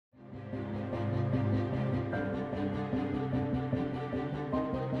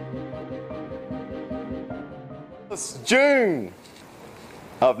It's June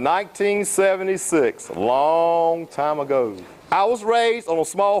of 1976, a long time ago. I was raised on a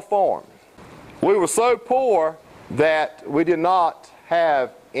small farm. We were so poor that we did not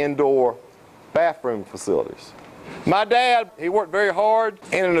have indoor bathroom facilities. My dad, he worked very hard,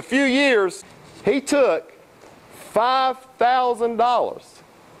 and in a few years, he took $5,000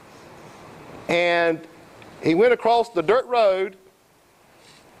 and he went across the dirt road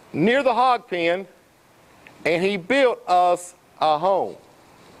near the hog pen, and he built us a home.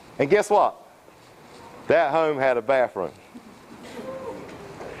 And guess what? That home had a bathroom.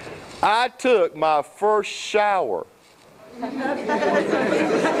 I took my first shower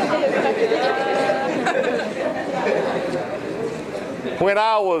when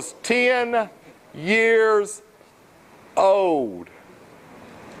I was 10 years old.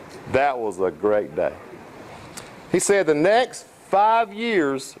 That was a great day. He said the next 5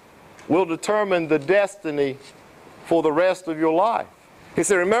 years will determine the destiny for the rest of your life. He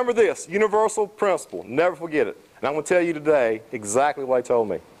said, remember this universal principle, never forget it. And I'm going to tell you today exactly what he told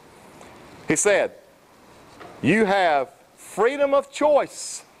me. He said, you have freedom of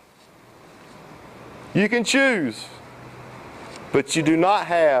choice. You can choose, but you do not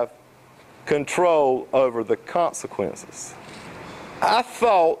have control over the consequences. I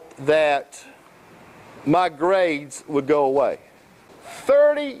thought that my grades would go away.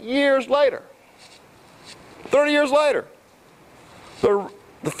 30 years later, the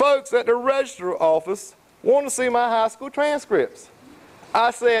folks at the register office wanted to see my high school transcripts.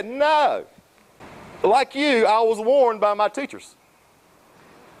 I said, no. Like you, I was warned by my teachers.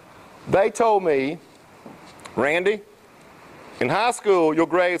 They told me, Randy, in high school, your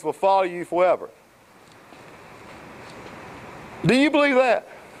grades will follow you forever. Do you believe that?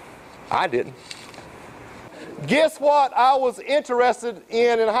 I didn't. Guess what I was interested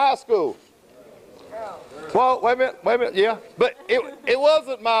in high school? Well, wait a minute, yeah. But it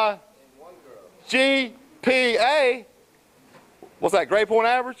wasn't my GPA. What's that, grade point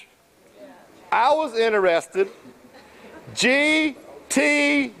average? I was interested GTWP.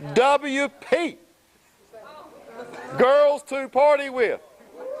 Girls to party with.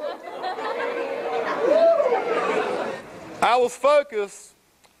 I was focused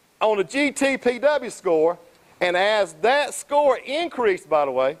on the GTPW score, and as that score increased, by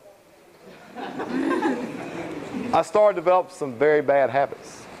the way, I started to develop some very bad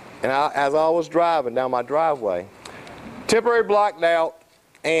habits. And as I was driving down my driveway, temporary blacked out,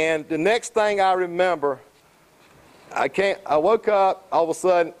 and the next thing I remember, I woke up all of a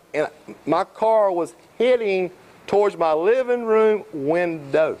sudden, and my car was heading towards my living room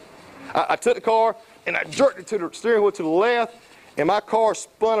window. I took the car and I jerked it to the steering wheel to the left, and my car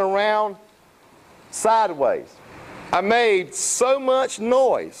spun around sideways. I made so much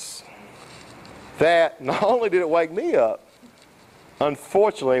noise that not only did it wake me up,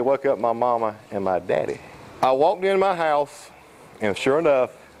 unfortunately it woke up my mama and my daddy. I walked into my house, and sure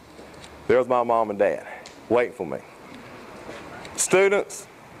enough, there was my mom and dad waiting for me. Students,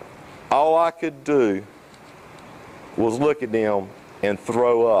 all I could do was look at them and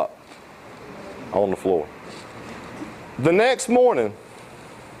throw up on the floor. The next morning,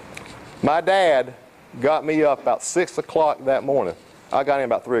 my dad got me up about 6 o'clock that morning. I got in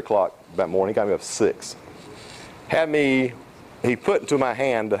about 3 o'clock that morning. He got me up at 6. He put into my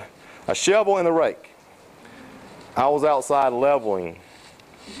hand a shovel and a rake. I was outside leveling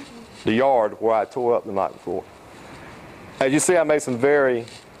the yard where I tore up the night before. As you see, I made some very,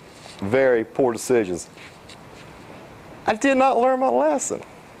 very poor decisions. I did not learn my lesson.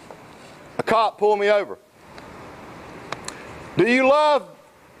 A cop pulled me over. Do you love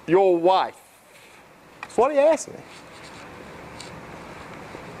your wife? That's what he asked me.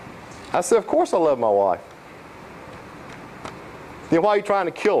 I said, of course I love my wife. Then why are you trying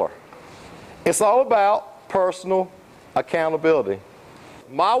to kill her? It's all about personal accountability.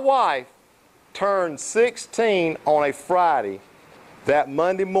 My wife turned 16 on a Friday. That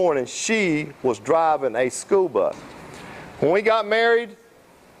Monday morning, she was driving a school bus. When we got married,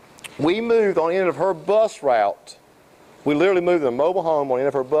 we moved on the end of her bus route. We literally moved in a mobile home on the end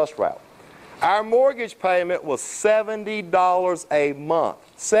of her bus route. Our mortgage payment was $70 a month.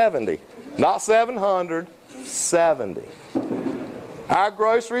 70. Not 700, 70. Our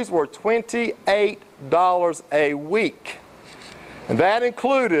groceries were $28 a week. And that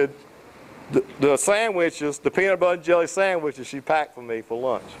included the sandwiches, the peanut butter and jelly sandwiches she packed for me for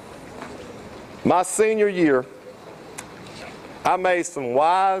lunch. My senior year, I made some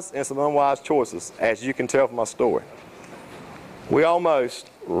wise and some unwise choices, as you can tell from my story. We almost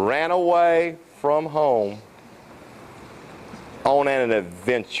ran away from home on an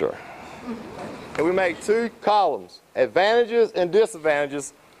adventure. And we make 2 columns, advantages and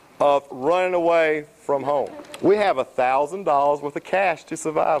disadvantages of running away from home. We have $1,000 worth of cash to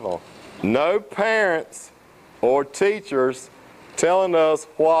survive on. No parents or teachers telling us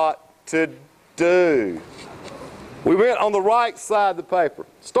what to do. We went on the right side of the paper.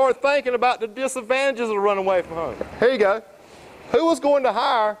 Started thinking about the disadvantages of running away from home. Here you go. Who was going to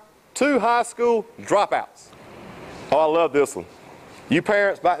hire 2 high school dropouts? Oh, I love this one. You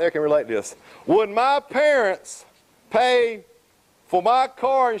parents back there can relate to this. Would my parents pay for my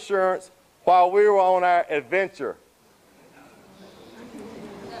car insurance while we were on our adventure?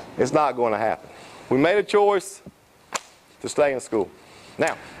 It's not going to happen. We made a choice to stay in school.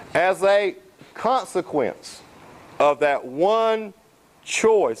 Now, as a consequence of that one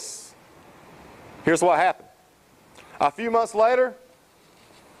choice, here's what happened. A few months later,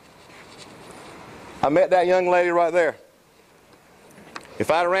 I met that young lady right there.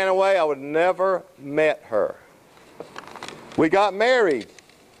 If I'd ran away, I would have never met her. We got married.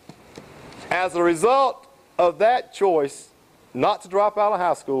 As a result of that choice not to drop out of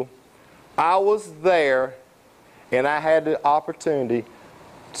high school, I was there and I had the opportunity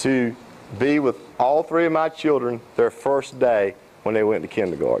to be with all 3 of my children their first day when they went to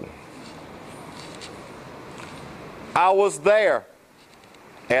kindergarten. I was there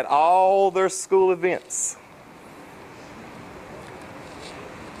at all their school events.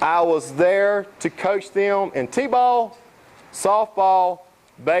 I was there to coach them in t-ball, softball,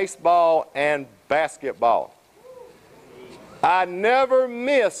 baseball, and basketball. I never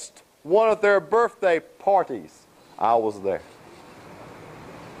missed one of their birthday parties. I was there.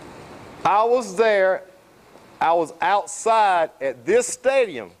 I was there. I was outside at this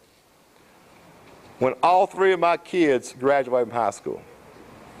stadium when all 3 of my kids graduated from high school.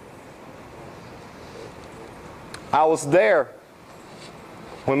 I was there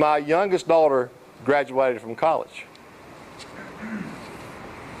when my youngest daughter graduated from college.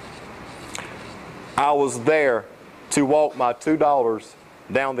 I was there to walk my 2 daughters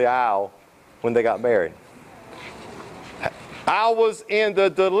down the aisle when they got married. I was in the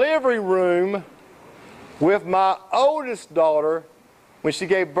delivery room with my oldest daughter when she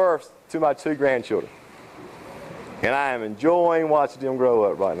gave birth to my 2 grandchildren. And I am enjoying watching them grow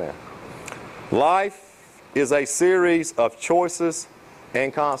up right now. Life is a series of choices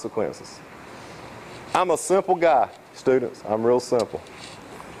and consequences. I'm a simple guy, students. I'm real simple.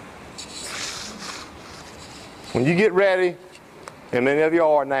 When you get ready, and many of you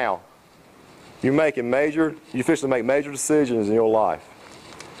are now, you're fixing to make major decisions in your life.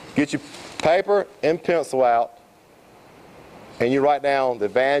 Get your paper and pencil out, and you write down the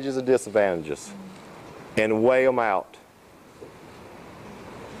advantages and disadvantages, and weigh them out.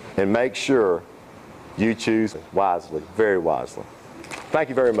 And make sure you choose wisely, very wisely. Thank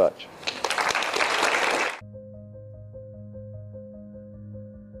you very much.